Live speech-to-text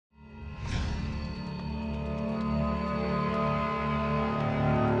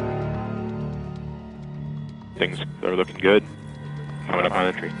Things are looking good. Coming up on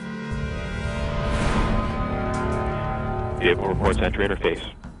entry. Vehicle reports entry interface.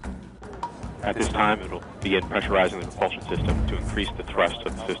 At this time, it'll begin pressurizing the propulsion system to increase the thrust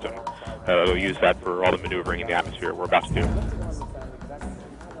of the system. It'll use that for all the maneuvering in the atmosphere we're about to do.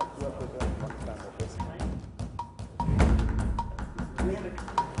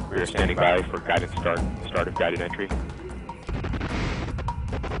 We are standing by for guided start of guided entry.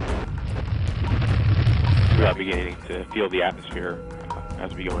 We are beginning to feel the atmosphere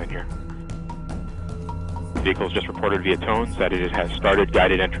as we go in here. The vehicle has just reported via tones that it has started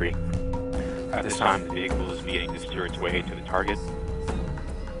guided entry. At this time, the vehicle is beginning to steer its way to the target.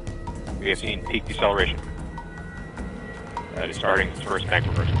 We have seen peak deceleration. It is starting its first bank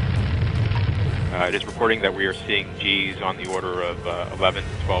reversal. It is reporting that we are seeing G's on the order of 11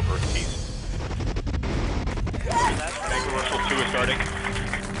 to 12 Earth G's. Bank reversal 2 is starting.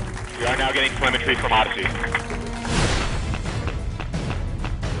 We are now getting telemetry from Odyssey.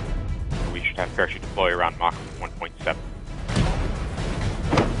 We should have parachute deploy around Mach 1.7.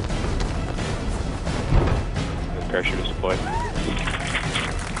 The parachute is deployed.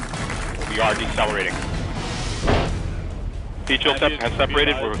 We are decelerating. Heat shield has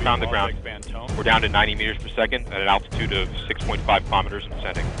separated. We've found the ground. We're down to 90 meters per second at an altitude of 6.5 kilometers and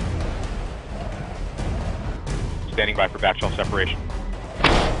descending. Standing by for backshell separation.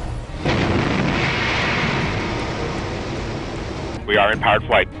 We are in powered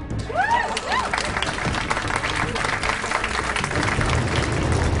flight.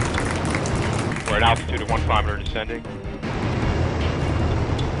 We're at an altitude of 1 kilometer descending.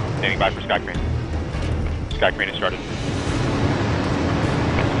 Standing by for sky crane. Sky crane has started.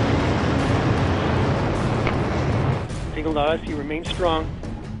 Signal to Odyssey, remain strong.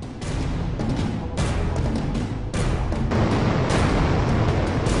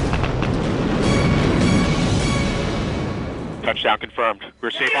 Touchdown confirmed.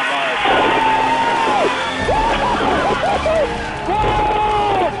 We're safe on Mars.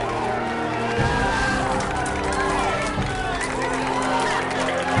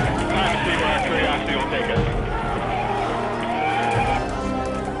 Time to see where our curiosity will take us.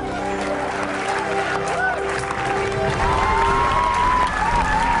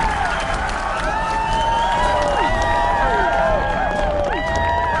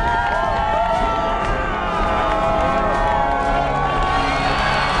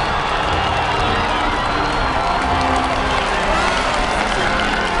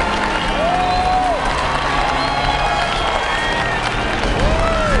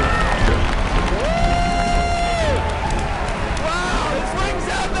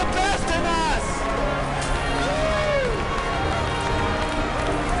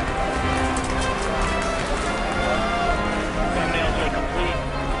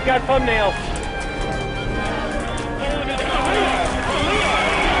 Got thumbnails.